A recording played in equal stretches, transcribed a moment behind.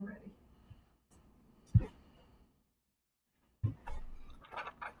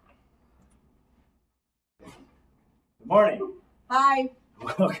Morning. Hi.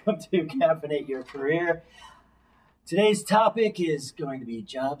 Welcome to Caffeinate Your Career. Today's topic is going to be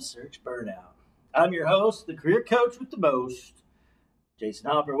job search burnout. I'm your host, the career coach with the most,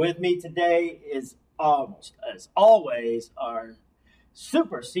 Jason Hopper. With me today is almost, as always, our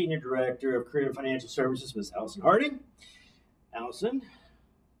super senior director of career and financial services, Ms. Allison Harding. Allison,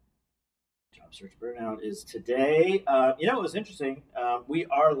 job search burnout is today. It was interesting. We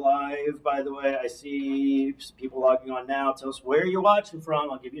are live, by the way. I see people logging on now. Tell us where you're watching from.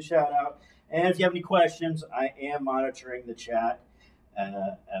 I'll give you a shout out. And if you have any questions, I am monitoring the chat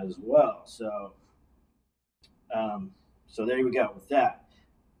as well. So there we go with that.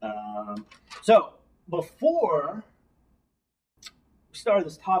 So before we start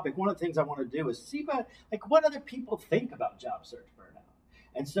this topic, one of the things I want to do is see about what other people think about job search burnout.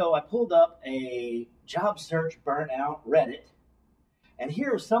 And so I pulled up a job search burnout Reddit, and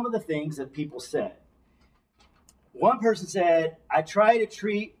here are some of the things that people said. One person said, I try to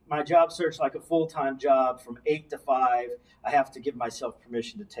treat my job search like a full-time job from 8 to 5. I have to give myself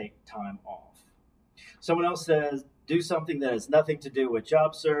permission to take time off. Someone else says, do something that has nothing to do with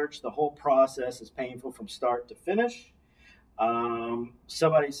job search. The whole process is painful from start to finish.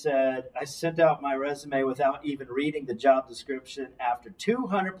 Somebody said, I sent out my resume without even reading the job description. After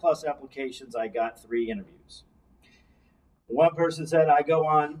 200 plus applications, I got 3 interviews. One person said, I go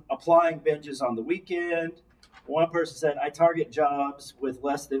on applying binges on the weekend. One person said, I target jobs with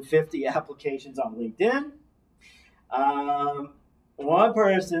less than 50 applications on LinkedIn. One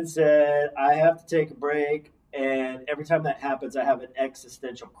person said, I have to take a break, and every time that happens, I have an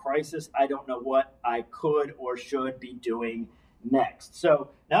existential crisis. I don't know what I could or should be doing next. So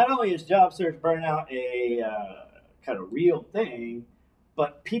not only is job search burnout a kind of real thing,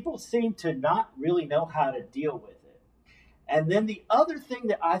 but people seem to not really know how to deal with it. And then the other thing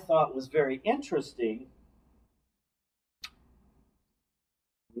that I thought was very interesting,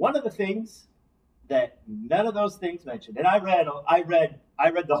 one of the things that none of those things mentioned, and I read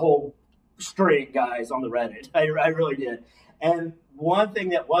the whole string, guys, on the Reddit. I really did. And one thing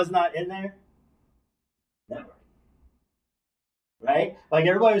that was not in there, networking. Right? Like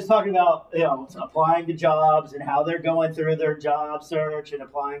everybody was talking about, applying to jobs and how they're going through their job search and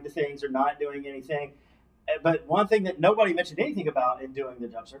applying to things or not doing anything. But one thing that nobody mentioned anything about in doing the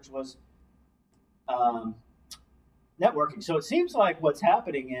job search was networking. So it seems like what's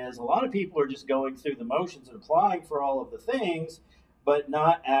happening is a lot of people are just going through the motions and applying for all of the things, but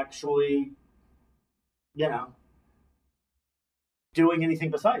not actually, doing anything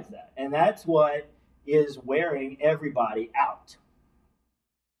besides that. And that's what is wearing everybody out.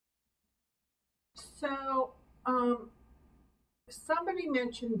 So, somebody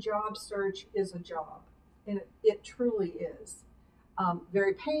mentioned job search is a job, and it truly is.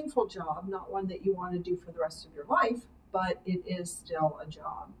 Very painful job, not one that you want to do for the rest of your life, but it is still a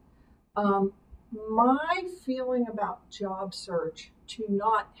job. My feeling about job search to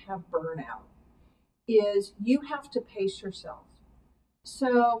not have burnout is you have to pace yourself.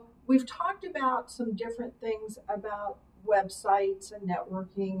 So we've talked about some different things about websites and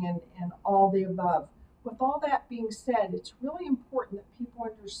networking and all the above. With all that being said, it's really important that people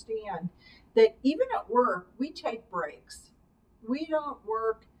understand that even at work, we take breaks. We don't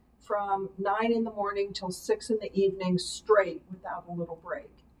work from 9 in the morning till 6 in the evening straight without a little break.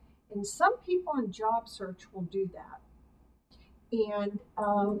 And some people in job search will do that. And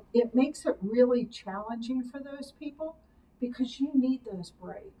it makes it really challenging for those people because you need those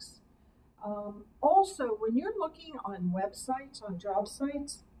breaks. Also, when you're looking on websites, on job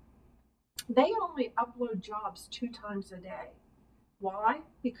sites, they only upload jobs 2 times a day. Why?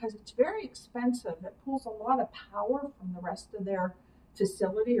 Because it's very expensive. It pulls a lot of power from the rest of their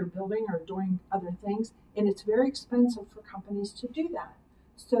facility or building or doing other things, and it's very expensive for companies to do that.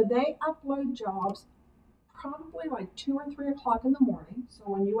 So they upload jobs probably like 2 or 3 o'clock in the morning. So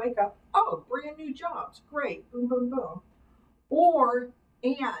when you wake up, oh, brand new jobs, great, boom, boom, boom.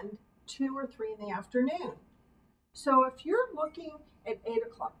 And 2 or 3 in the afternoon. So if you're looking at 8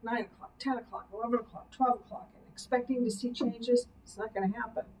 o'clock, 9 o'clock, 10 o'clock, 11 o'clock, 12 o'clock, and expecting to see changes, it's not going to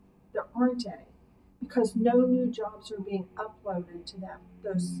happen. There aren't any because no new jobs are being uploaded to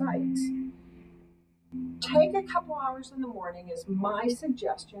those sites. Take a couple hours in the morning is my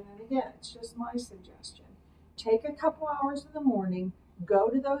suggestion, and again, it's just my suggestion. Take a couple hours in the morning, go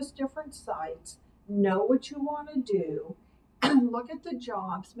to those different sites, know what you want to do, look at the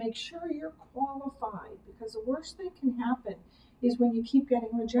jobs, make sure you're qualified, because the worst thing can happen is when you keep getting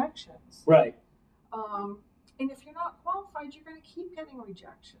rejections. Right. And if you're not qualified, you're going to keep getting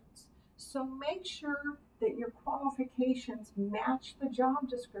rejections. So make sure that your qualifications match the job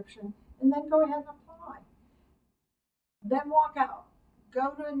description and then go ahead and apply. then walk out,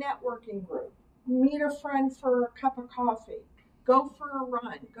 go to a networking group, meet a friend for a cup of coffee, go for a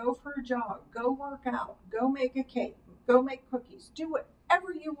run, go for a jog, go work out, go make a cake, go make cookies, do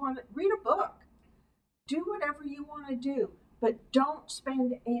whatever you want, read a book, do whatever you want to do, but don't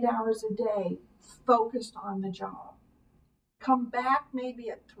spend 8 hours a day focused on the job. Come back maybe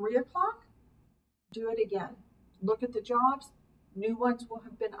at 3 o'clock, do it again. Look at the jobs, new ones will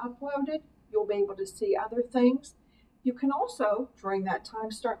have been uploaded, you'll be able to see other things. You can also, during that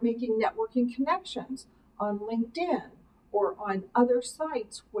time, start making networking connections on LinkedIn or on other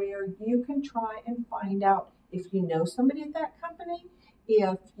sites where you can try and find out if you know somebody at that company,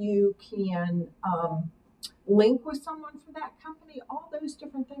 if you can link with someone for that company, all those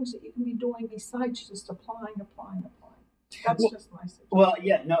different things that you can be doing besides just applying. That's just my suggestion. Well,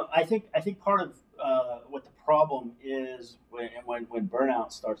 yeah, no, I think part of what the problem is when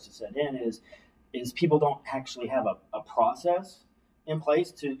burnout starts to set in is people don't actually have a process in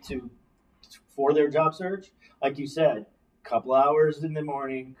place to for their job search. Like you said, couple hours in the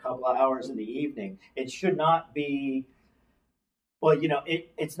morning, couple of hours in the evening. It should not be. Well,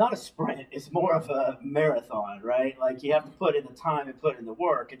 it's not a sprint. It's more of a marathon, right? Like you have to put in the time and put in the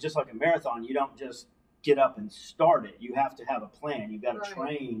work. And just like a marathon, you don't just get up and start it. You have to have a plan. You've got to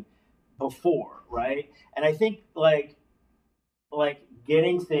train before, right? And I think like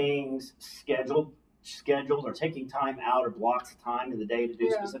getting things scheduled or taking time out or blocks of time in the day to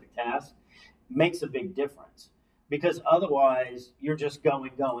do specific tasks makes a big difference. Because otherwise you're just going.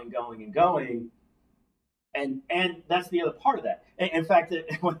 And that's the other part of that. In fact,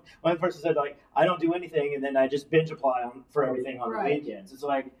 when one person said, like, I don't do anything and then I just binge apply for everything on the weekends. It's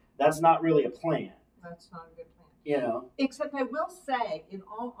like, that's not really a plan. That's not a good plan. Except I will say, in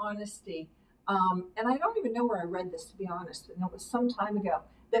all honesty, and I don't even know where I read this, to be honest, and it was some time ago,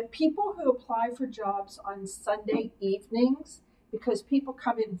 that people who apply for jobs on Sunday evenings, because people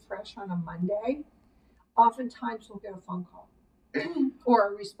come in fresh on a Monday, oftentimes will get a phone call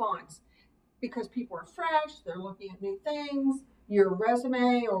or a response. Because people are fresh, they're looking at new things, your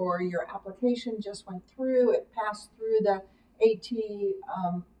resume or your application just went through, it passed through the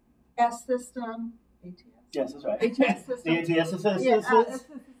ATS system. ATS? Yes, that's right. ATS system. The ATS system.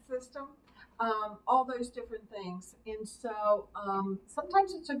 System. All those different things. And so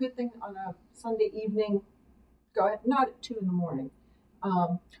sometimes it's a good thing on a Sunday evening, go ahead, not at 2 a.m.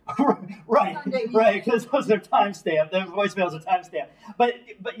 Right, because those are timestamped. The voicemails are timestamped. But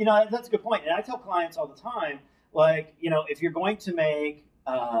that's a good point. And I tell clients all the time, like, if you're going to make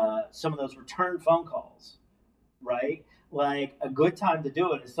some of those return phone calls, right? Like a good time to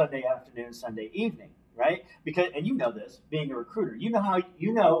do it is Sunday afternoon, Sunday evening, right? And you know this, being a recruiter, when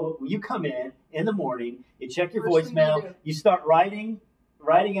you come in the morning, you check your voicemail, you start writing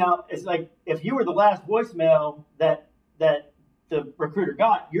out. It's like if you were the last voicemail that the recruiter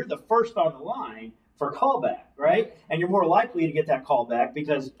got, you're the first on the line for callback, right? And you're more likely to get that callback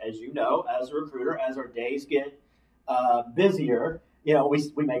because, as you know, as a recruiter, as our days get busier,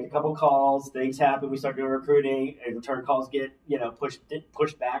 we make a couple calls, things happen, we start doing recruiting, and return calls get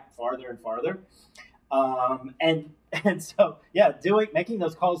pushed back farther and farther, and so making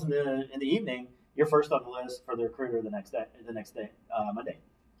those calls in the evening, you're first on the list for the recruiter the next day, Monday.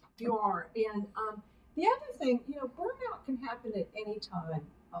 You are, and the other thing, burnout can happen at any time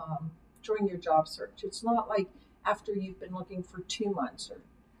during your job search. It's not like after you've been looking for 2 months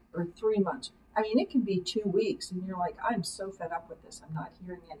or 3 months. I mean, it can be 2 weeks and you're like, I'm so fed up with this. I'm not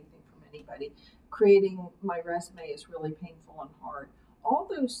hearing anything from anybody. Creating my resume is really painful and hard. All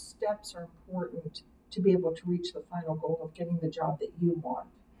those steps are important to be able to reach the final goal of getting the job that you want.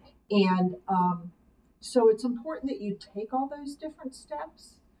 And so it's important that you take all those different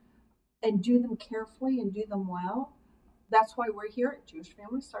steps and do them carefully and do them well. That's why we're here at Jewish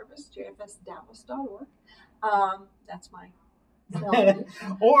Family Service, jfsdallas.org. That's my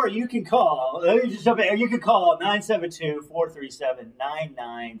Or you can call, you can call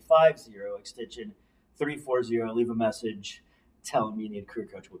 972-437-9950, extension 340. Leave a message. Tell them you need a career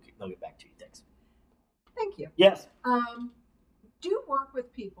coach. They'll get back to you. Thanks. Thank you. Yes. Do work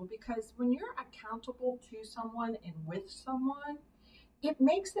with people, because when you're accountable to someone and with someone, it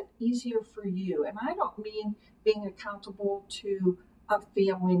makes it easier for you. And I don't mean being accountable to a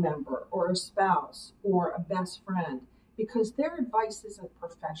family member or a spouse or a best friend, because their advice isn't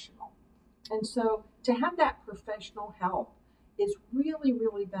professional. And so to have that professional help is really,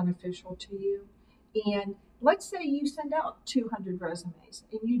 really beneficial to you. And let's say you send out 200 resumes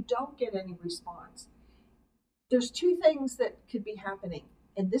and you don't get any response. There's 2 things that could be happening,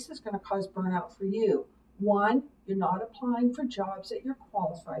 and this is going to cause burnout for you. 1, you're not applying for jobs that you're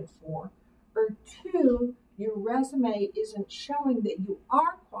qualified for. Or 2, your resume isn't showing that you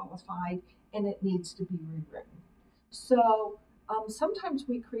are qualified and it needs to be rewritten. So sometimes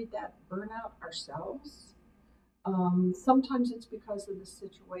we create that burnout ourselves. Sometimes it's because of the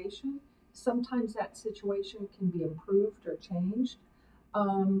situation. Sometimes that situation can be improved or changed.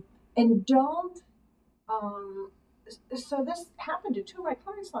 And don't, so this happened to two of my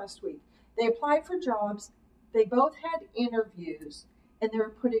clients last week. They applied for jobs, they both had interviews, and they were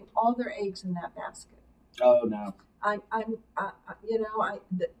putting all their eggs in that basket. Oh no.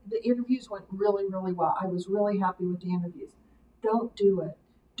 The interviews went really, really well. I was really happy with the interviews. Don't do it.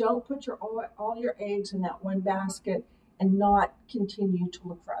 Don't put all your eggs in that one basket and not continue to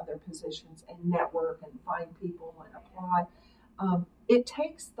look for other positions and network and find people and apply. It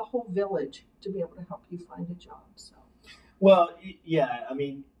takes the whole village to be able to help you find a job. So. Well, yeah, I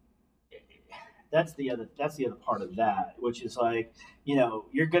mean, that's the other part of that, which is like,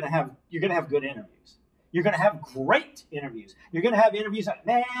 you're gonna have good interviews. You're gonna have great interviews. You're gonna have interviews like,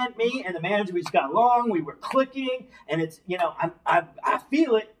 man, me and the manager, we just got along, we were clicking, and it's, I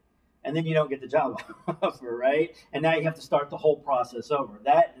feel it, and then you don't get the job offer, right? And now you have to start the whole process over.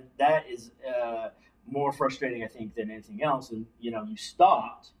 That is more frustrating, I think, than anything else. And you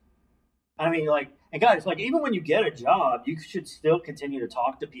stopped. I mean, and guys, even when you get a job, you should still continue to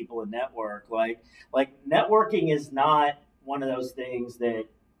talk to people and network. Like networking is not one of those things that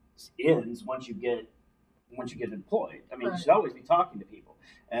ends once you get employed. I mean, right. You should always be talking to people,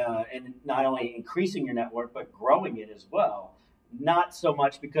 and not only increasing your network but growing it as well. Not so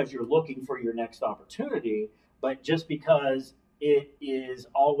much because you're looking for your next opportunity, but just because it is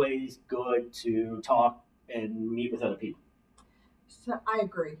always good to talk and meet with other people. So I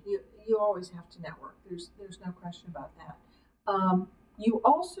agree. You always have to network. There's no question about that. You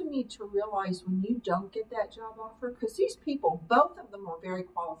also need to realize when you don't get that job offer, because these people, both of them were very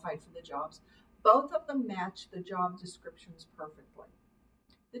qualified for the jobs. Both of them match the job descriptions perfectly.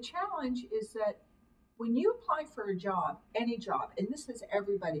 The challenge is that when you apply for a job, any job, and this is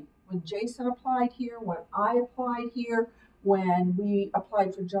everybody, when Jason applied here, when I applied here, when we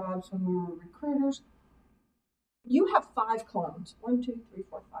applied for jobs when we were recruiters, you have 5 clones. 1, 2, 3,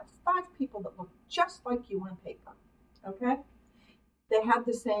 4, 5. 5 people that look just like you on paper. Okay? They have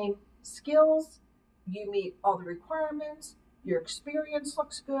the same skills. You meet all the requirements. Your experience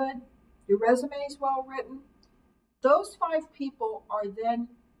looks good. Your resume is well written. Those 5 people are then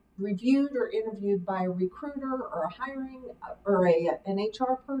reviewed or interviewed by a recruiter or a hiring or an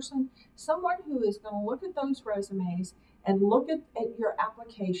HR person, someone who is going to look at those resumes and look at your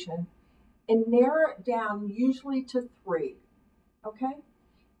application and narrow it down usually to 3. Okay?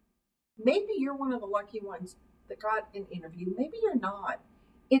 Maybe you're one of the lucky ones that got an interview. Maybe you're not.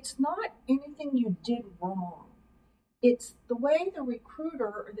 It's not anything you did wrong. It's the way the recruiter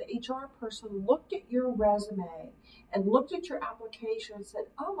or the HR person looked at your resume and looked at your application and said,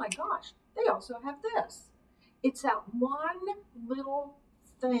 oh my gosh, they also have this. It's that one little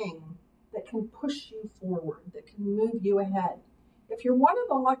thing that can push you forward, that can move you ahead. If you're one of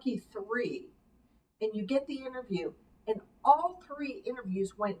the lucky 3 and you get the interview and all 3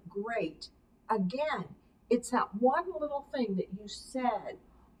 interviews went great, again, it's that one little thing that you said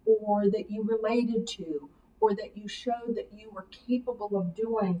or that you related to or that you showed that you were capable of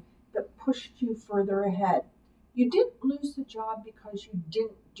doing that pushed you further ahead. You didn't lose the job because you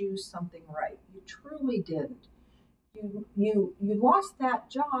didn't do something right. You truly didn't. You lost that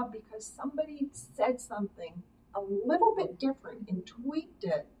job because somebody said something a little bit different and tweaked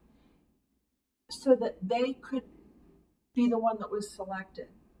it so that they could be the one that was selected.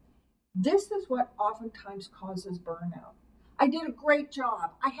 This is what oftentimes causes burnout. I did a great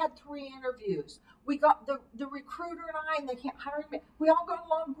job. I had 3 interviews. We got the recruiter and they can't hire me. We all got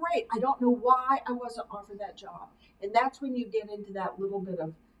along great. I don't know why I wasn't offered that job. And that's when you get into that little bit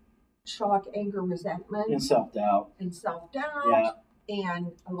of shock, anger, resentment. And self-doubt. Yeah.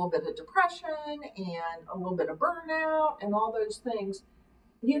 And a little bit of depression and a little bit of burnout and all those things.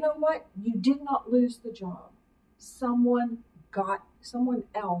 You know what? You did not lose the job. Someone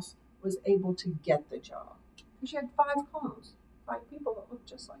else was able to get the job. Because you had 5 clones, 5 people that looked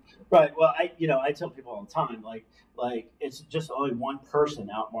just like you. Right. Well, I tell people all the time, like it's just only one person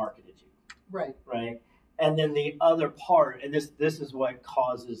outmarketed you. Right. Right. And then the other part, and this is what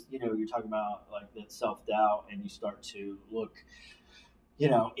causes, you're talking about like that self-doubt, and you start to look,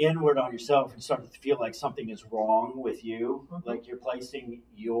 inward on yourself and start to feel like something is wrong with you. Mm-hmm. Like you're placing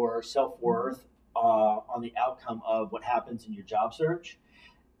your self-worth on the outcome of what happens in your job search,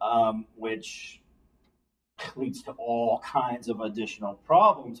 which leads to all kinds of additional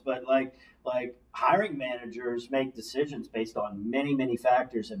problems. But like hiring managers make decisions based on many, many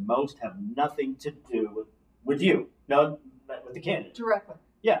factors, and most have nothing to do with you, no, with the candidate. Directly.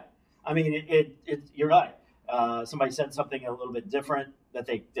 Yeah, I mean, you're right. Somebody said something a little bit different that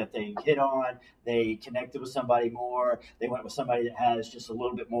they hit on. They connected with somebody more. They went with somebody that has just a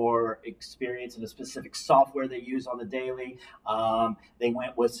little bit more experience in a specific software they use on the daily. They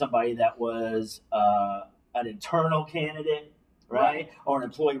went with somebody that was an internal candidate, right? Or an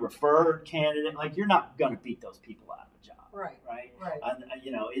employee referred candidate. Like, you're not going to beat those people out of a job, Right. And,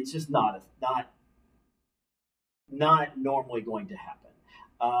 it's just not normally going to happen.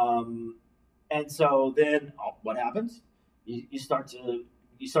 And so then what happens? You start to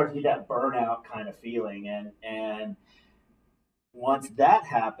get that burnout kind of feeling, and once that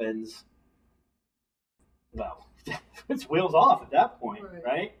happens, well, it's wheels off at that point,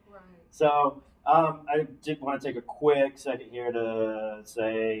 right? So I did want to take a quick second here to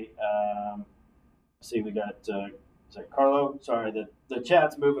say, see, we got Carlo. Sorry, the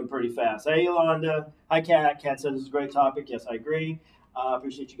chat's moving pretty fast. Hey, Yolanda. Hi, Kat. Kat said this is a great topic. Yes, I agree.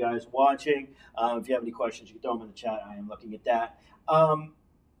 Appreciate you guys watching. If you have any questions, you can throw them in the chat. I am looking at that.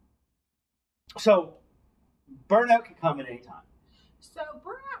 So burnout can come at any time. So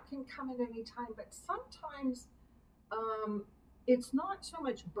burnout can come at any time, but sometimes it's not so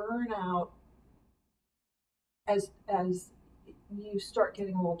much burnout as you start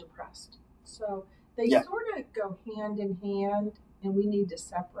getting a little depressed. So they sort of go hand in hand, and we need to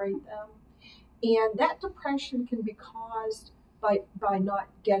separate them. And that depression can be caused by not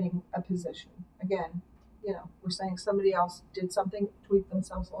getting a position. Again, we're saying somebody else did something, tweaked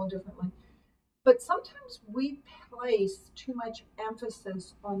themselves a little differently. But sometimes we place too much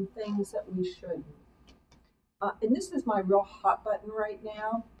emphasis on things that we shouldn't. And this is my real hot button right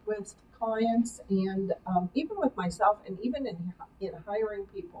now with clients, and even with myself, and even in hiring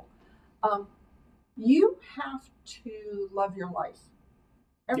people. You have to love your life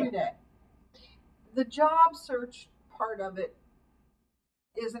every day. The job search part of it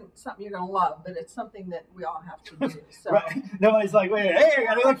isn't something you're going to love, but it's something that we all have to do. So. Right. Nobody's like, hey, I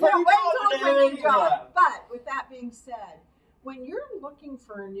got to look for a new job. But with that being said, when you're looking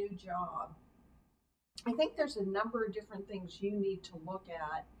for a new job, I think there's a number of different things you need to look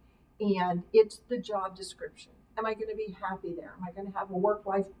at, and it's the job description. Am I going to be happy there? Am I going to have a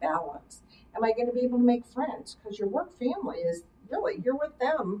work-life balance? Am I going to be able to make friends? Because your work family is really, you're with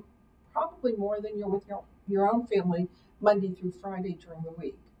them probably more than you're with your own family Monday through Friday during the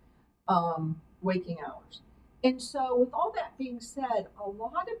week, waking hours. And so with all that being said, a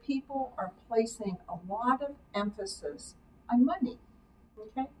lot of people are placing a lot of emphasis on money,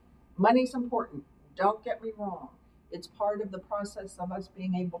 okay? Money's important. Don't get me wrong. It's part of the process of us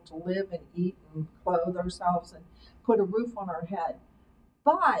being able to live and eat and clothe ourselves and put a roof on our head.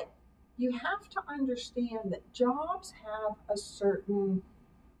 But you have to understand that jobs have a certain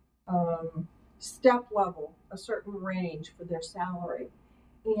step level, a certain range for their salary.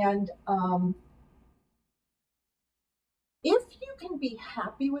 And if you can be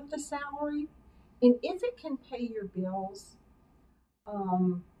happy with the salary, and if it can pay your bills,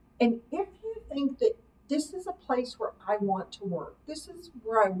 and if you think that this is a place where I want to work, this is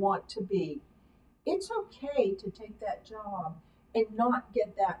where I want to be, it's okay to take that job and not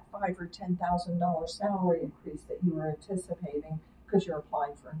get that $5,000 or $10,000 salary increase that you were anticipating because you're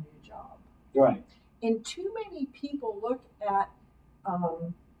applying for a new job. Right. And too many people look at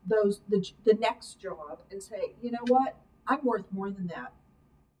the next job and say, you know what, I'm worth more than that.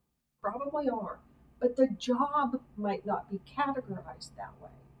 Probably are. But the job might not be categorized that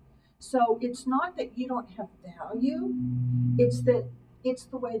way. So it's not that you don't have value, it's the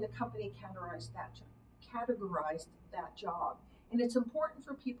way the company categorized that job. And it's important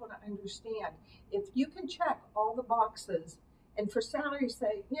for people to understand, if you can check all the boxes, and for salary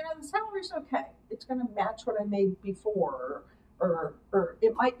say, the salary's okay, it's going to match what I made before, or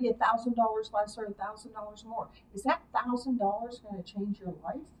it might be $1,000 less or $1,000 more. Is that $1,000 going to change your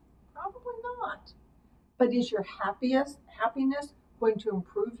life? Probably not. But is your happiness going to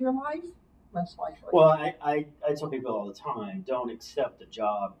improve your life? Most likely. Well, I tell people all the time, don't accept a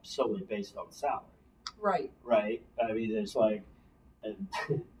job solely based on salary. Right. Right. I mean, there's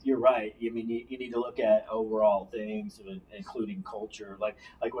you're right. I mean, you need to look at overall things, including culture. Like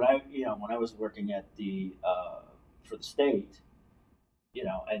when I was working at for the state,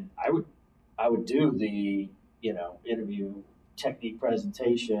 and I would do the interview technique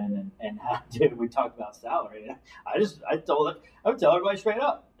presentation and we talked about salary. And I would tell everybody straight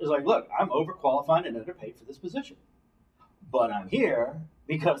up. It's like, look, I'm overqualified and underpaid for this position, but I'm here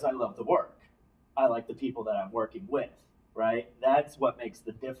because I love the work. I like the people that I'm working with. Right? That's what makes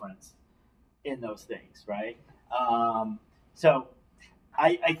the difference in those things, right? So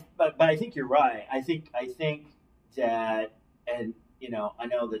but I think you're right. I think that, and I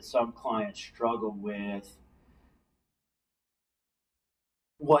know that some clients struggle with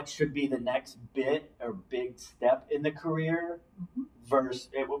what should be the next bit or big step in the career Mhm. versus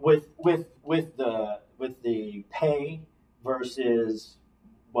with the pay versus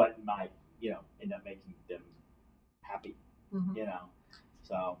what might end up making them happy. Mhm.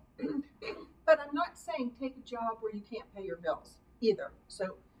 So But I'm not saying take a job where you can't pay your bills either.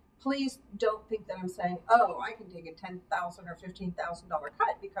 So please don't think that I'm saying, oh, I can take a $10,000 or $15,000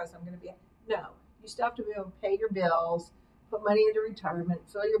 cut because I'm going to be. No, you still have to be able to pay your bills, put money into retirement,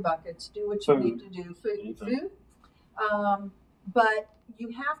 fill your buckets, do what you need to do. Food. But you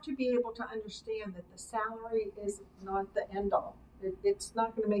have to be able to understand that the salary is not the end all. It's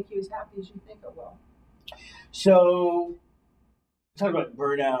not going to make you as happy as you think it will. So talk about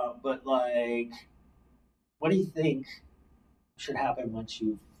burnout, but like, what do you think should happen once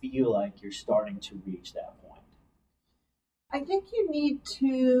you feel like you're starting to reach that point? I think you need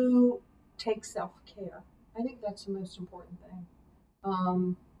to take self care. I think that's the most important thing.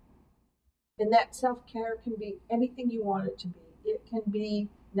 Um, and that self care can be anything you want it to be. It can be,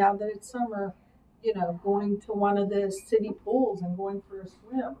 now that it's summer, going to one of the city pools and going for a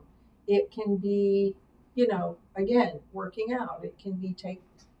swim. It can be, again, working out. It can be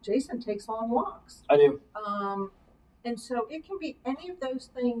Jason takes long walks. I do. And so it can be any of those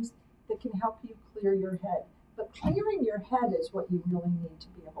things that can help you clear your head. But clearing your head is what you really need to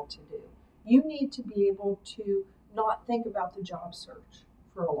be able to do. You need to be able to not think about the job search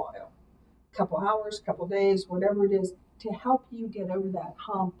for a while, a couple hours, couple days, whatever it is, to help you get over that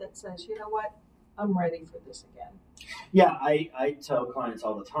hump that says, you know what, I'm ready for this again. Yeah, I tell clients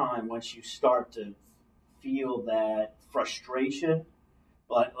all the time, once you start to feel that frustration,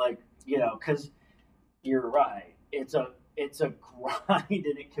 like because you're right, it's a grind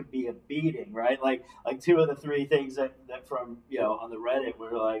and it can be a beating, right? Like two of the three things that from on the Reddit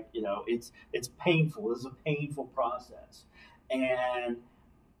were like, it's painful. It's a painful process, and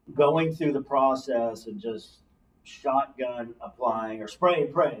going through the process and just shotgun applying or spray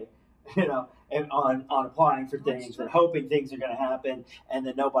and pray, and on applying for things and hoping things are going to happen, and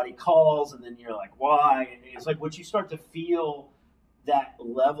then nobody calls, and then you're like, why? And it's like once you start to feel that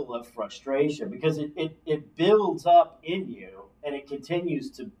level of frustration, because it builds up in you and it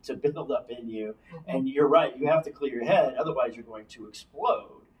continues to build up in you, and you're right, you have to clear your head, otherwise you're going to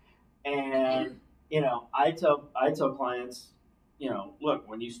explode. And I tell clients, look,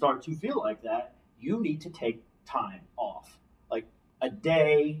 when you start to feel like that, you need to take time off, like a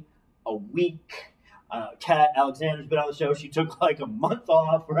day, a week. Kat Alexander's been on the show. She took like a month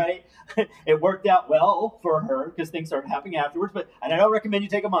off, right? It worked out well for her because things started happening afterwards. And I don't recommend you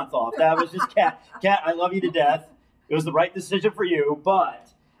take a month off. That was just Kat. Kat, I love you to death. It was the right decision for you, but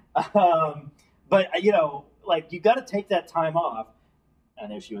like you got to take that time off. I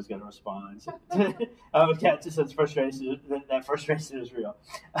knew she was going to respond. Kat just says frustration. That frustration is real.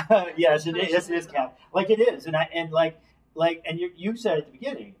 Yes, it is, Kat. Like it is, and you said at the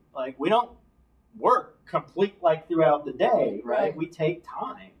beginning, like we don't work complete like throughout the day, right? We take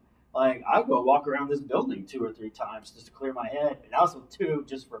time. Like I go walk around this building 2 or 3 times just to clear my head, and also too,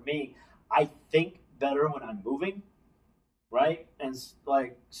 just for me, I think better when I'm moving, right? And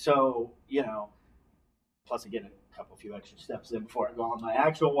like so, plus I get a few extra steps in before I go on my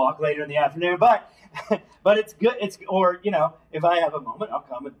actual walk later in the afternoon. But but it's good. If I have a moment, I'll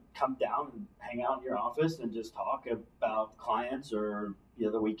come down and hang out in your office and just talk about clients or the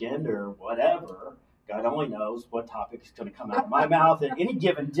other weekend or whatever. God only knows what topic is going to come out of my mouth at any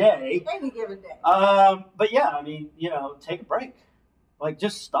given day. But yeah, I mean, take a break. Like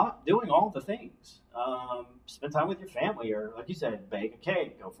just stop doing all the things. Spend time with your family, or like you said, bake a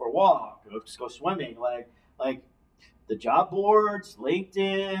cake, go for a walk, go swimming. Like the job boards,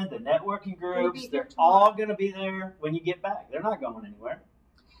 LinkedIn, the networking groups, they're all going to be there when you get back. They're not going anywhere.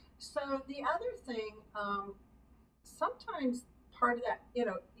 So the other thing, sometimes part of that,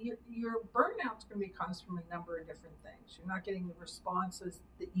 your burnout's going to be caused from a number of different things. You're not getting the responses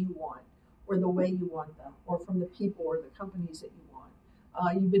that you want or the way you want them, or from the people or the companies that you want.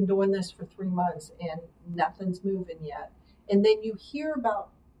 You've been doing this for 3 months and nothing's moving yet. And then you hear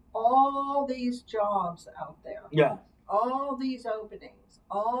about all these jobs out there. Yeah. All these openings,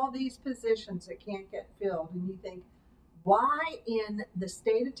 all these positions that can't get filled. And you think, why in the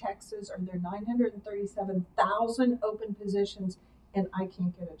state of Texas are there 937,000 open positions and I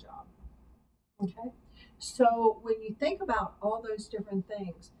can't get a job? Okay. So when you think about all those different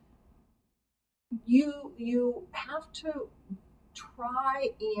things, you have to try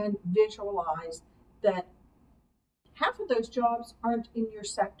and visualize that half of those jobs aren't in your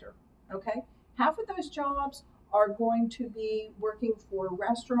sector, okay? Half of those jobs are going to be working for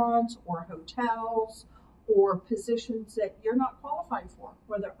restaurants or hotels or positions that you're not qualified for,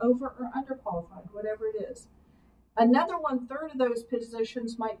 whether over or underqualified, whatever it is. Another 1/3 of those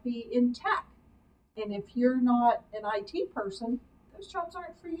positions might be in tech. And if you're not an IT person, those jobs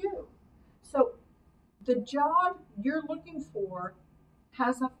aren't for you. So the job you're looking for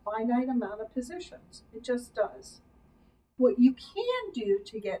has a finite amount of positions. It just does. What you can do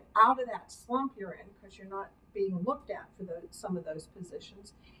to get out of that slump you're in, because you're not being looked at for some of those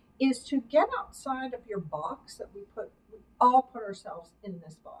positions, is to get outside of your box that we all put ourselves in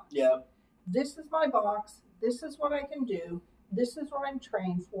this box. Yeah. This is my box. This is what I can do. This is what I'm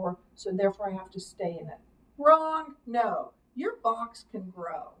trained for. So therefore I have to stay in it. Wrong. No. Your box can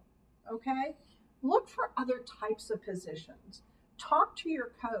grow. Okay? Look for other types of positions. Talk to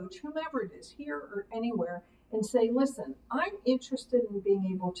your coach, whomever it is, here or anywhere, and say, listen, I'm interested in being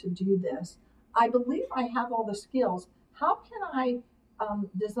able to do this. I believe I have all the skills. How can I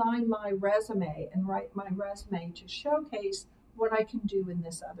design my resume and write my resume to showcase what I can do in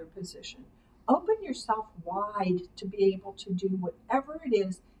this other position? Open yourself wide to be able to do whatever it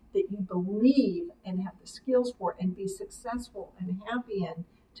is that you believe and have the skills for and be successful and happy in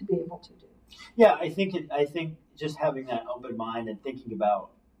to be able to do. Yeah, I think just having that open mind and thinking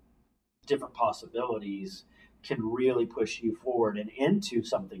about different possibilities can really push you forward and into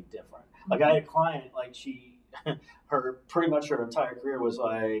something different. Like I had a client, like her pretty much her entire career was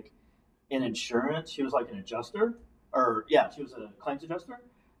like in insurance. She was like an adjuster, or yeah, she was a claims adjuster,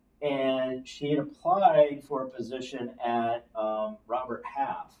 and she had applied for a position at Robert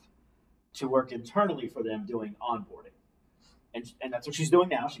Half to work internally for them doing onboarding. And that's what she's doing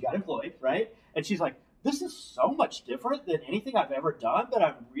now. She got employed, right? And she's like, this is so much different than anything I've ever done, but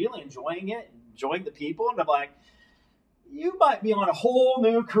I'm really enjoying it, enjoying the people. And I'm like, you might be on a whole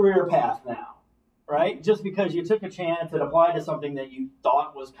new career path now, right? Just because you took a chance and applied to something that you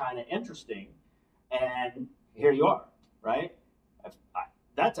thought was kind of interesting. And here you are, right?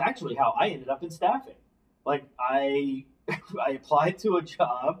 That's actually how I ended up in staffing. Like I applied to a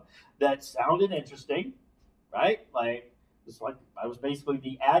job that sounded interesting, right? Like I was basically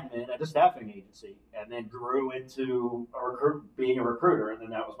the admin at a staffing agency, and then grew into being a recruiter, and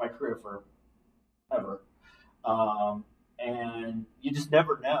then that was my career forever. And you just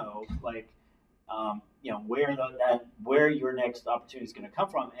never know, like, where your next opportunity is going to come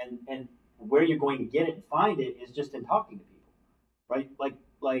from, and where you're going to get it and find it is just in talking to people, right?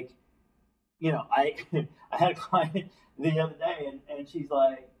 Like, I I had a client the other day, and she's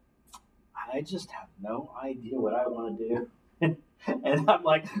like, I just have no idea what I want to do. And I'm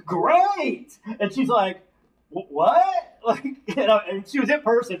like, great. And she's like, what? Like, and she was in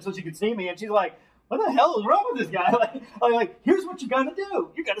person so she could see me. And she's like, what the hell is wrong with this guy? Like, here's what you got to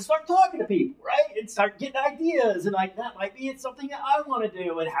do. You got to start talking to people, right? And start getting ideas. And like, that might be it's something that I want to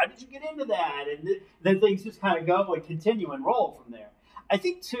do. And how did you get into that? And then things just kind of go and continue and roll from there. I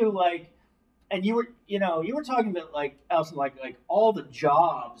think too, like, and you were talking about like Allison, like all the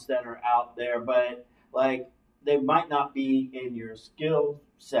jobs that are out there, but like they might not be in your skill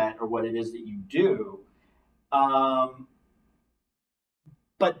set or what it is that you do.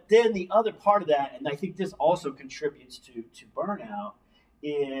 But then the other part of that, and I think this also contributes to burnout,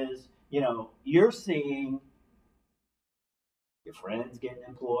 is you're seeing your friends getting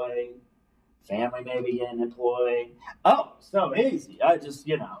employed, family maybe getting employed. Oh, so easy. I just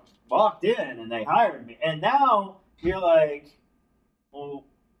walked in and they hired me, and now you're like, well,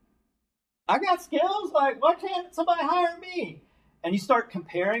 I got skills. Like, why can't somebody hire me? And you start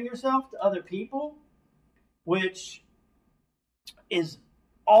comparing yourself to other people, which is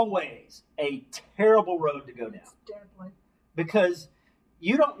always a terrible road to go down. Definitely. Because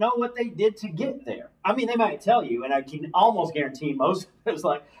you don't know what they did to get there. I mean, they might tell you, and I can almost guarantee most of it was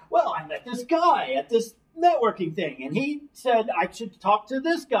like, well, I met this guy at this networking thing, and he said I should talk to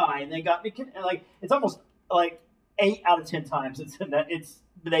this guy, and they got me. Like, it's almost like 8 out of 10 times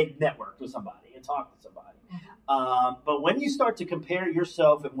they networked with somebody and talked to somebody. But when you start to compare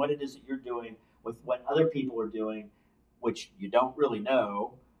yourself and what it is that you're doing with what other people are doing, which you don't really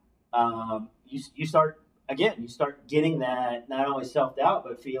know, you start getting that not only self-doubt,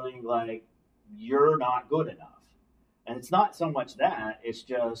 but feeling like you're not good enough. And it's not so much that, it's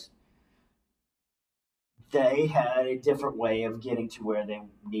just they had a different way of getting to where they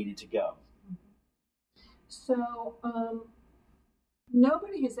needed to go. So,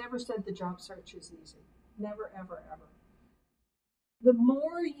 nobody has ever said the job search is easy. Never, ever, ever. The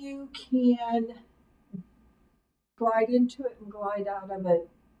more you can glide into it and glide out of it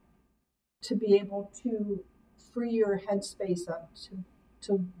to be able to free your headspace up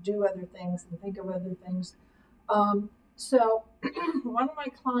to do other things and think of other things. So one of my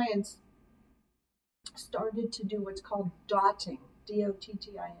clients started to do what's called dotting,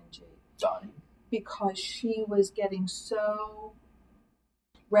 D-O-T-T-I-N-G, Dotting. because she was getting so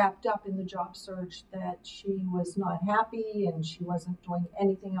wrapped up in the job search that she was not happy and she wasn't doing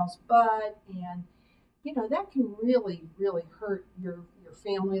anything else and that can really, really hurt your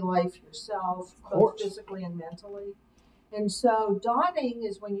family life, yourself, both physically and mentally. And so dotting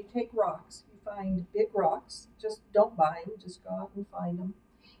is when you take rocks, you find big rocks, just don't buy them, just go out and find them.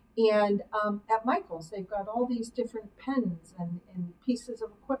 And at Michael's, they've got all these different pens and pieces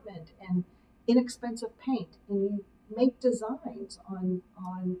of equipment and inexpensive paint, and you make designs on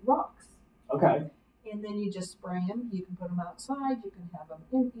rocks. Okay. And then you just spray them. You can put them outside. You can have them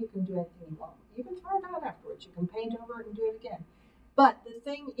in. You can do anything you want. You can throw it out afterwards. You can paint over it and do it again. But the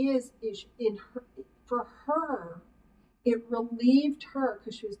thing is for her, it relieved her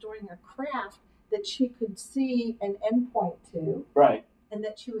because she was doing a craft that she could see an endpoint to. Right. And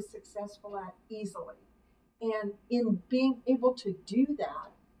that she was successful at easily. And in being able to do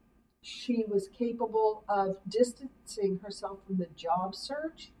that, she was capable of distancing herself from the job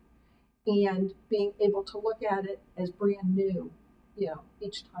search and being able to look at it as brand new,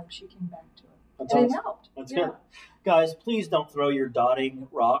 each time she came back to it. That's and awesome. It helped. That's good. Guys, please don't throw your dotting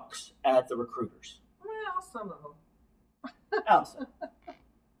rocks at the recruiters. Well, some of them. Allison.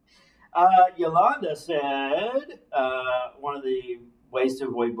 Yolanda said one of the ways to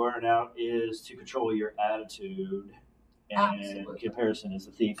avoid burnout is to control your attitude. And Absolutely. Comparison is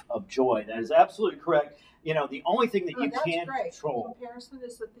the thief of joy. That is absolutely correct. The only thing that you can control. Comparison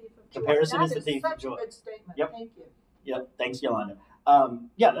is the thief of joy. Comparison is the thief of joy. Such a good statement. Yep. Thank you. Yep. Thanks, Yolanda.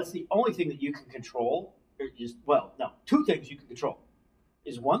 That's the only thing that you can control. Two things you can control.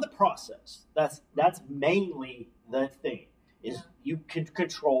 Is one, the process. That's mainly the thing. You can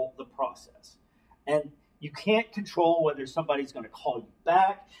control the process. And you can't control whether somebody's going to call you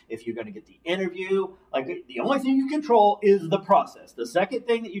back, if you're going to get the interview. Like, the only thing you control is the process. The second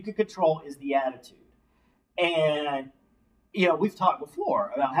thing that you can control is the attitude. And, we've talked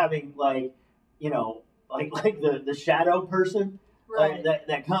before about having, the shadow person, right,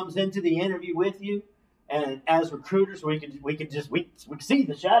 that comes into the interview with you. And as recruiters, we can see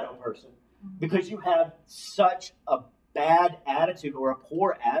the shadow person because you have such a bad attitude or a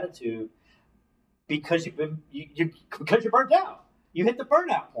poor attitude because because you're burnt out. You hit the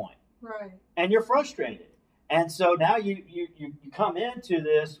burnout point, right? And you're frustrated. And so now you come into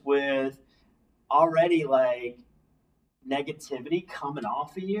this with already negativity coming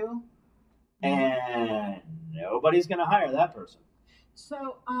off of you, and nobody's going to hire that person.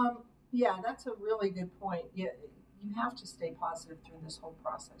 So, that's a really good point. You have to stay positive through this whole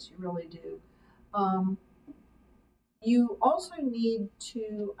process. You really do. You also need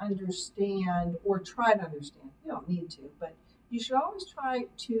to understand, or try to understand. You don't need to, but you should always try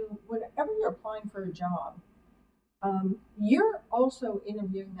to, whenever you're applying for a job, you're also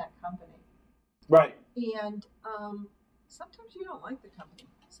interviewing that company. Right. And sometimes you don't like the company.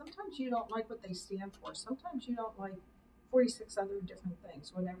 Sometimes you don't like what they stand for. Sometimes you don't like 46 other different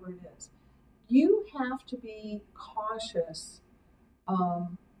things, whatever it is. You have to be cautious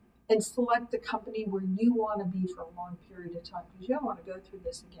and select the company where you want to be for a long period of time because you don't want to go through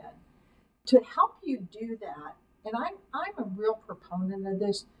this again. To help you do that, and I'm a real proponent of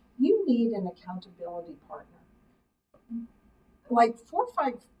this, you need an accountability partner. Like before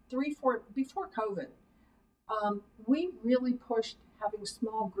COVID, we really pushed having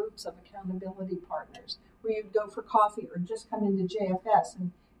small groups of accountability partners where you'd go for coffee or just come into JFS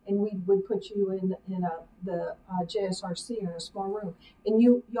and we would put you in the JSRC in a small room and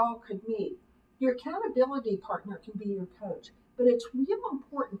y'all could meet. Your accountability partner can be your coach, but it's real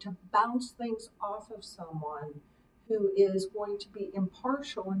important to bounce things off of someone who is going to be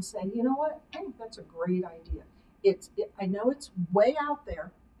impartial and say, you know what, I think that's a great idea. I know it's way out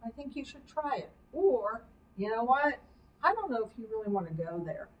there. I think you should try it. Or, you know what, I don't know if you really want to go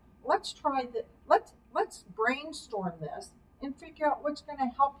there. Let's try that. Let's brainstorm this and figure out what's going to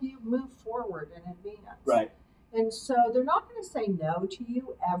help you move forward and advance. Right. And so they're not going to say no to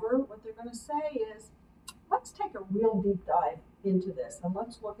you ever. What they're going to say is, let's take a real deep dive into this and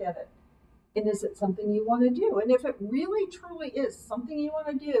let's look at it. And is it something you want to do? And if it really truly is something you want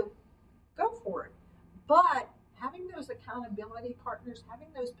to do, go for it. But having those accountability partners, having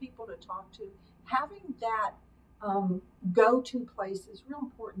those people to talk to, having that go-to place is real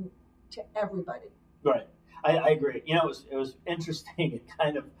important to everybody. Right. I agree. It was interesting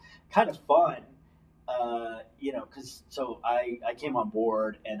and kind of fun, because I came on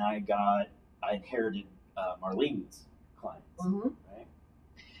board and I inherited Marlene's clients, Mm-hmm. right?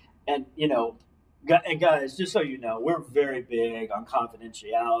 And and guys, just so you know, we're very big on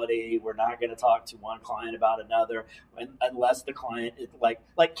confidentiality. We're not going to talk to one client about another unless the client is like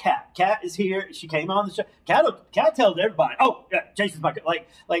Kat. Kat is here. She came on the show. Kat tells everybody, "Oh, yeah, Jason's my like."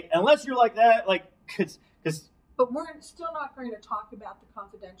 Unless you're like that, like because. But we're still not going to talk about the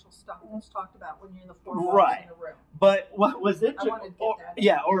confidential stuff that's talked about when you're in the four walls Right. in a room. But what was it? I wanted to get that in.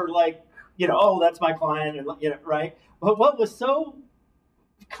 Yeah, or like oh, that's my client, and right. But what was so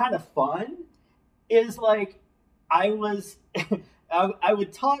kind of fun is like I was I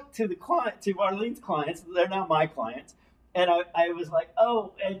would talk to Marlene's clients. They're now my clients, and I was like,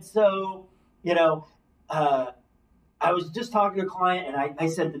 oh, and so I was just talking to a client, and I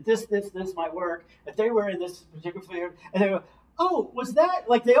said that this might work if they were in this particular field, and they go, oh, was that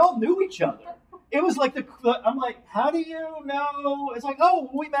like they all knew each other? It was like I'm like, how do you know? It's like, oh,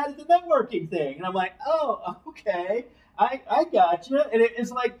 we met at the networking thing, and I'm like, oh, okay, I gotcha, and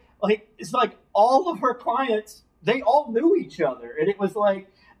it's like it's like all of her clients, they all knew each other, and it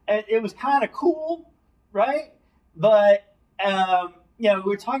was kind of cool, right? But we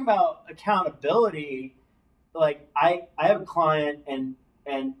were talking about accountability. Like I have a client, and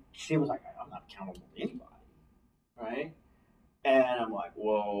she was like, I'm not accountable to anybody, right? And I'm like,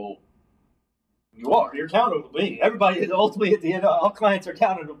 well, you're accountable to me. Everybody ultimately at the end, all clients are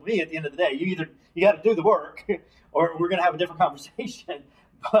accountable to me at the end of the day. You got to do the work, or we're gonna have a different conversation.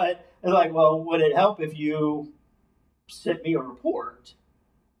 But it's like, well, would it help if you sent me a report,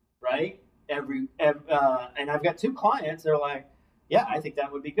 right? And I've got two clients. They're like, yeah, I think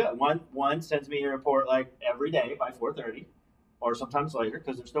that would be good. One sends me a report like every day by 4:30, or sometimes later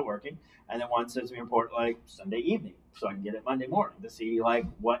because they're still working, and then one sends me a report like Sunday evening, so I can get it Monday morning to see like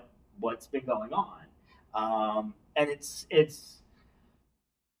what's been going on. And it's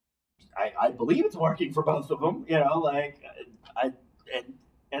I believe it's working for both of them.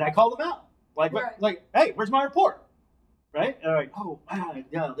 And I call them out Right. like, hey, where's my report? Right? And they're like, oh, wow,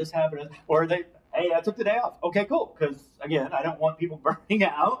 yeah, this happened, or hey, I took the day off. Okay, cool. Because again, I don't want people burning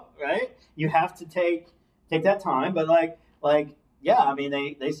out. Right? You have to take that time. But yeah, I mean,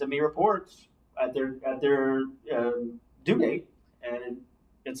 they send me reports at their due date, and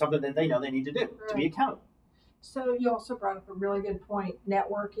it's something that they know they need to do to be accountable. So you also brought up a really good point: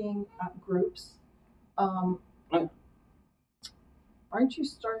 networking groups. Right. Aren't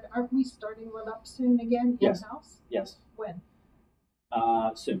we starting one up soon again Yes. in-house? Yes. When?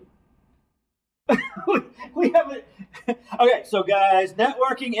 Soon. we haven't. Okay, so guys,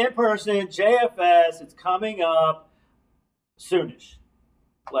 networking in person, JFS, it's coming up soonish.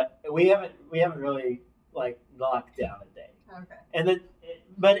 Like we haven't really locked down a date. Okay. And then,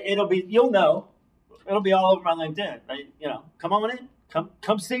 but it'll be it'll be all over my LinkedIn. Right? Come on in,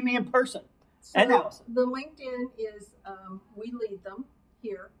 come see me in person. So and Allison. The LinkedIn is we lead them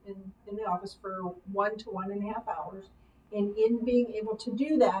here in the office for 1 to 1.5 hours. And in being able to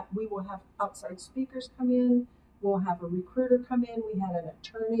do that, we will have outside speakers come in. We'll have a recruiter come in. We had an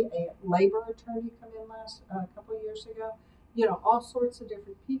attorney, a labor attorney come in a couple of years ago. All sorts of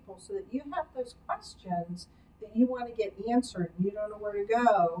different people, so that you have those questions that you want to get answered and you don't know where to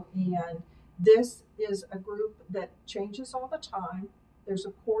go. And this is a group that changes all the time. There's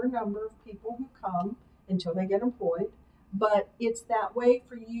a core number of people who come until they get employed, but it's that way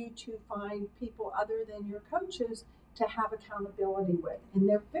for you to find people other than your coaches to have accountability with, and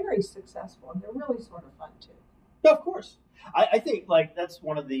they're very successful, and they're really sort of fun too. Yeah, of course. I think that's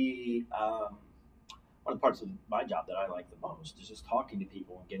one of the parts of my job that I like the most is just talking to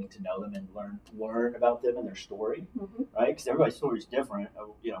people and getting to know them and learn about them and their story, Mm-hmm. right? Because everybody's story is different,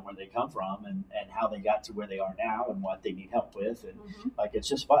 where they come from and how they got to where they are now and what they need help with, and Mm-hmm. it's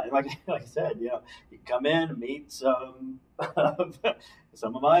just fun. Like I said, you come in and meet some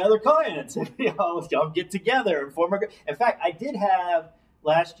of my other clients, and y'all get together and form a group. In fact, I did have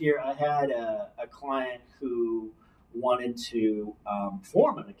last year. I had a client who wanted to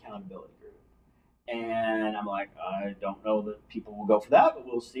form an accountability group. And I'm like, I don't know that people will go for that, but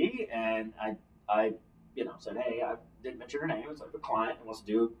we'll see. And I said, hey, I didn't mention her name. It's like a client who wants to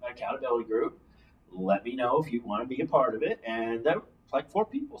do an accountability group. Let me know if you want to be a part of it. And there were like 4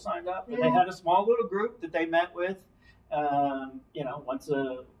 people signed up. And they had a small little group that they met with, once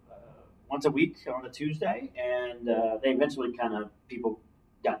a week on a Tuesday. And they eventually people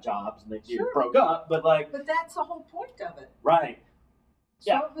got jobs and they broke up. But that's the whole point of it. Right.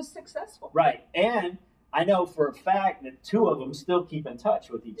 So it was successful. Right. And I know for a fact that 2 of them still keep in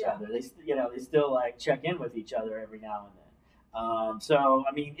touch with each other. They still check in with each other every now and then. So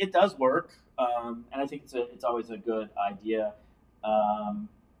I mean, it does work, and I think it's always a good idea.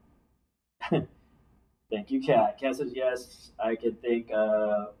 Thank you, Kat. Kat says yes. I can think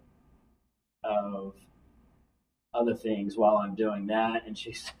of other things while I'm doing that, and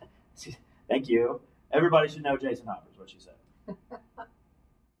thank you. Everybody should know Jason Hopper is what she said.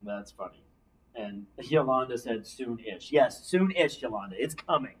 That's funny. And Yolanda said soon-ish. Yes, soon-ish, Yolanda. It's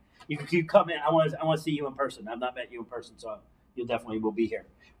coming. You can keep coming. I want to see you in person. I've not met you in person, so you definitely will be here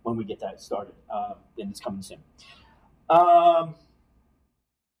when we get that started. And it's coming soon.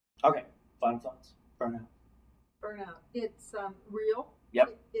 Okay. Final thoughts. Burnout. Burnout. It's real.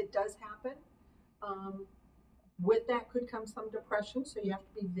 Yep. It does happen. With that could come some depression, so you have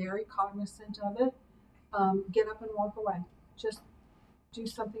to be very cognizant of it. Get up and walk away. Just do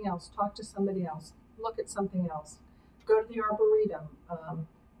something else. Talk to somebody else. Look at something else. Go to the arboretum.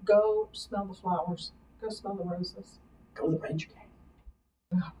 Go smell the flowers. Go smell the roses. Go to the Ranger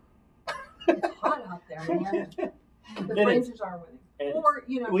game. It's hot out there, man. The Rangers are winning. Or, if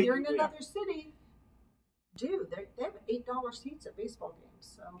you're in another city, dude, they have $8 seats at baseball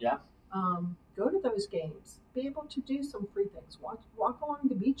games. So yeah. Go to those games. Be able to do some free things. Walk along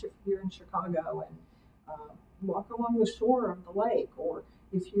the beach if you're in Chicago, and walk along the shore of the lake. Or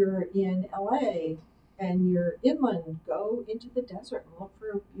if you're in LA and you're inland, go into the desert and look for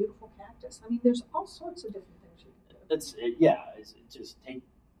a beautiful cactus. I mean, there's all sorts of different things you can do. It's just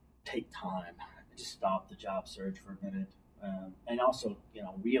take time. Just stop the job search for a minute, and also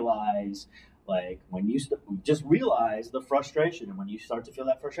realize. Like when you just realize the frustration, and when you start to feel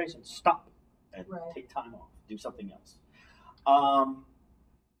that frustration, stop and take time off, do something else.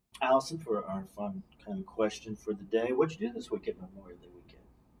 Allison, for our fun kind of question for the day, what'd you do this weekend, Memorial Day weekend?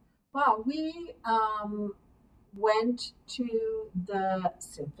 Well, we went to the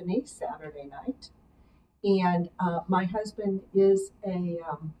symphony Saturday night, and my husband is a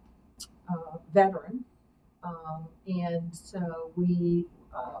veteran, and so we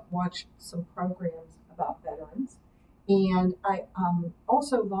watched some programs about veterans, and I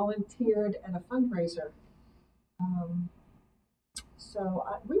also volunteered at a fundraiser. So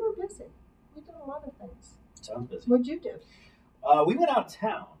we were busy. We did a lot of things. Sounds busy. What'd you do? We went out of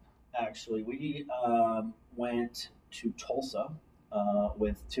town. Actually, we went to Tulsa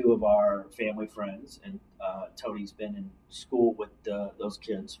with two of our family friends, and Tony's been in school with those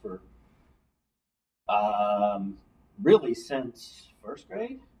kids for really since first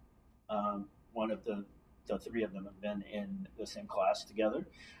grade. One of the three of them have been in the same class together,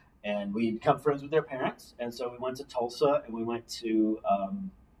 and we become friends with their parents. And so we went to Tulsa, and we went to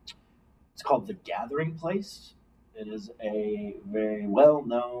it's called the Gathering Place. It is a very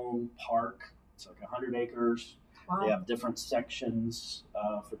well-known park. It's like 100 acres. Wow. They have different sections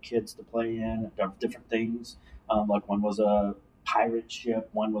for kids to play in. They have different things. Like one was a pirate ship,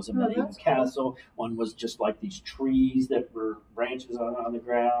 one was a medieval castle, one was just like these trees that were branches on the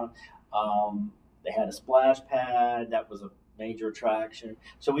ground. They had a splash pad that was a major attraction.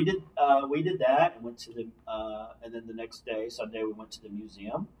 So we did that and went to the and then the next day, Sunday, we went to the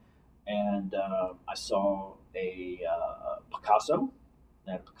museum, and I saw a Picasso.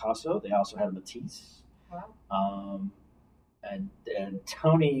 They had a Picasso. They also had a Matisse. Wow. And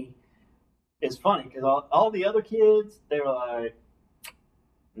Tony. It's funny because all the other kids, they were like,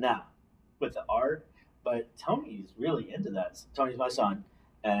 nah, with the art. But Tony's really into that. Tony's my son.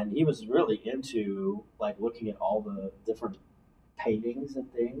 And he was really into like looking at all the different paintings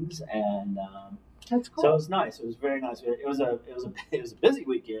and things. And that's cool. So it was nice. It was very nice. It was a busy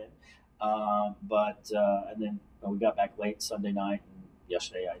weekend. But and then we got back late Sunday night, and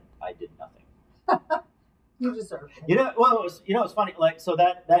yesterday I did nothing. You deserve it. It's funny. Like, so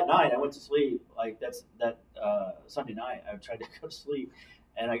that night I went to sleep. Like that Sunday night I tried to go to sleep,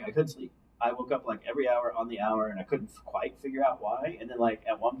 and I couldn't sleep. I woke up like every hour on the hour, and I couldn't quite figure out why. And then like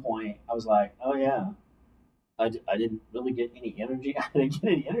at one point I was like, oh yeah, I didn't really get any energy. I didn't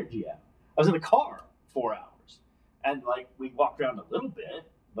get any energy out. I was in the car 4 hours, and like we walked around a little bit,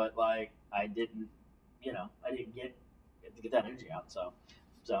 but like I didn't get that energy out. So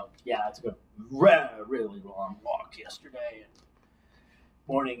yeah, I took a really long walk yesterday and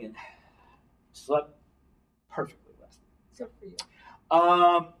morning and slept perfectly last night. Good for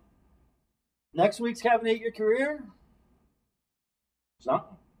you. Next week's Cabinet Your Career. It's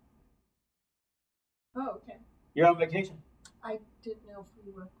not. Oh, okay. You're on vacation. I didn't know if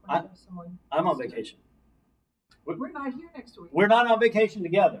we were going to have someone. I'm on vacation. We're not here next week. We're not on vacation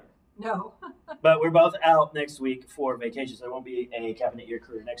together. No. But we're both out next week for vacation, so there won't be a Cabinet Your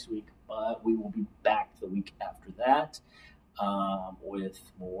Career next week, but we will be back the week after that with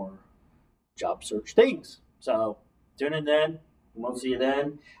more job search things. So tune in then. We'll see you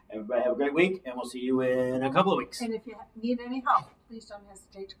then. Everybody have a great week, and we'll see you in a couple of weeks. And if you need any help, please don't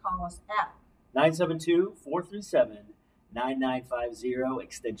hesitate to call us at 972-437-9950,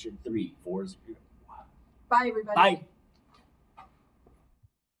 extension 340. Bye, everybody. Bye.